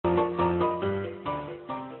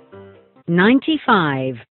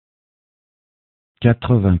95.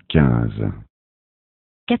 95.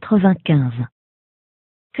 95.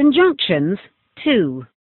 Conjunctions 2.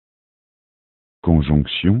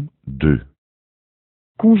 Conjonction 2.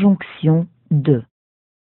 Conjonction 2.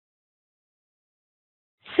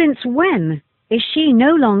 Since when is she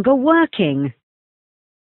no longer working?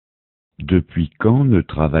 Depuis quand ne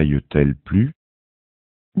travaille-t-elle plus?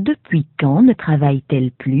 Depuis quand ne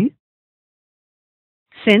travaille-t-elle plus?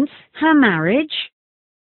 Since her marriage?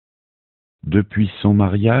 Depuis son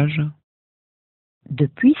mariage?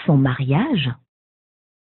 Depuis son mariage?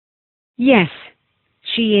 Yes,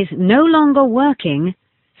 she is no longer working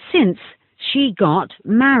since she got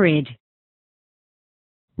married.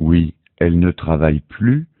 Oui, elle ne travaille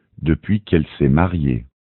plus depuis qu'elle s'est mariée.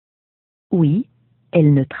 Oui,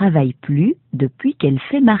 elle ne travaille plus depuis qu'elle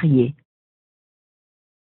s'est mariée.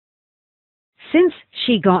 Since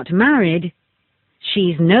she got married,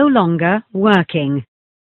 she's no longer working.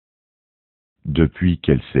 Depuis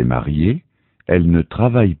qu'elle s'est mariée, elle ne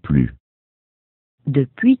travaille plus.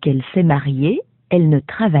 Depuis qu'elle s'est mariée, elle ne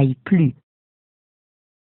travaille plus.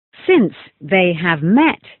 Since they have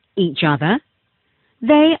met each other,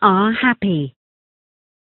 they are happy.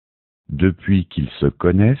 Depuis qu'ils se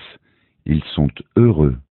connaissent, ils sont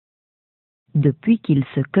heureux. Depuis qu'ils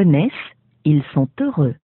se connaissent, ils sont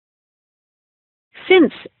heureux.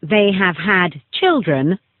 Since they have had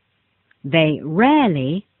children, they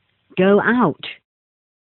rarely go out.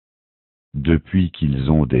 Depuis qu'ils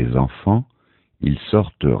ont des enfants, ils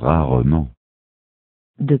sortent rarement.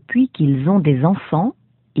 Depuis qu'ils ont des enfants,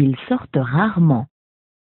 ils sortent rarement.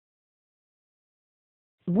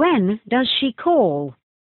 When does she call?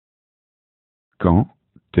 Quand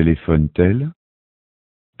téléphone-t-elle?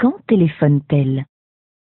 Quand téléphone-t-elle?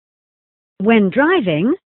 When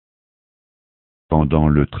driving? Pendant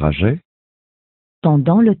le trajet?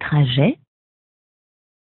 Pendant le trajet?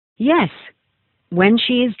 Yes, when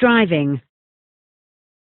she is driving.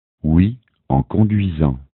 Oui, en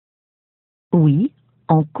conduisant. Oui,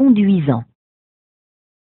 en conduisant.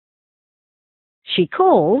 She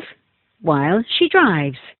calls while she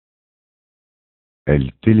drives.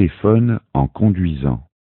 Elle téléphone en conduisant.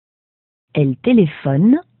 Elle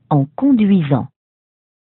téléphone en conduisant.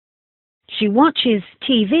 She watches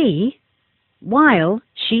TV while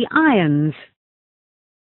she irons.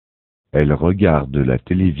 Elle regarde la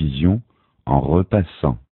télévision en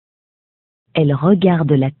repassant. Elle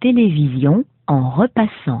regarde la télévision en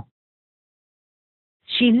repassant.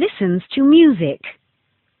 She listens to music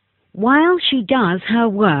while she does her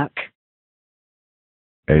work.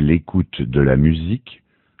 Elle écoute de la musique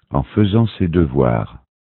en faisant ses devoirs.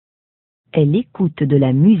 Elle écoute de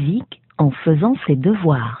la musique en faisant ses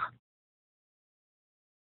devoirs.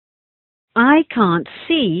 I can't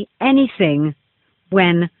see anything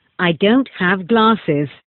when I don't have glasses.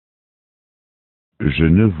 Je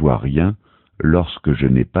ne vois rien lorsque je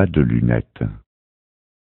n'ai pas de lunettes.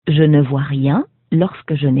 Je ne vois rien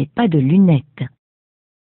lorsque je n'ai pas de lunettes.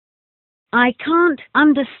 I can't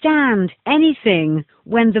understand anything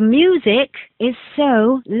when the music is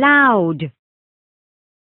so loud.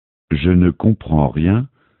 Je ne comprends rien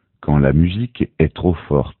quand la musique est trop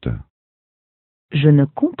forte. Je ne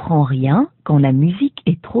comprends rien quand la musique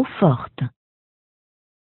est trop forte.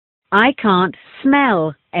 I can't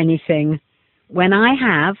smell anything when I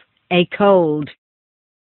have a cold.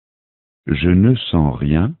 Je ne sens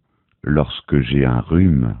rien lorsque j'ai un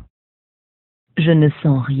rhume. Je ne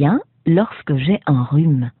sens rien lorsque j'ai un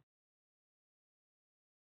rhume.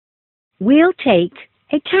 We'll take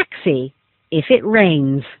a taxi if it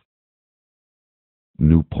rains.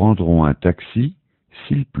 Nous prendrons un taxi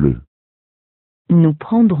s'il pleut. Nous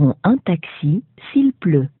prendrons un taxi s'il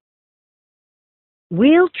pleut.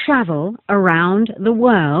 We'll travel around the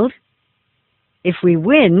world if we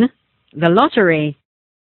win the lottery.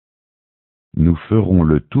 Nous ferons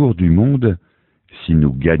le tour du monde si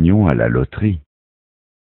nous gagnons à la loterie.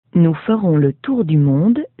 Nous ferons le tour du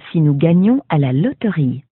monde si nous gagnons à la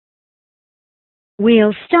loterie.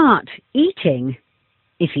 We'll start eating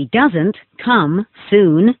if he doesn't come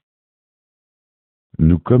soon.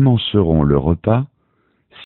 Nous commencerons le repas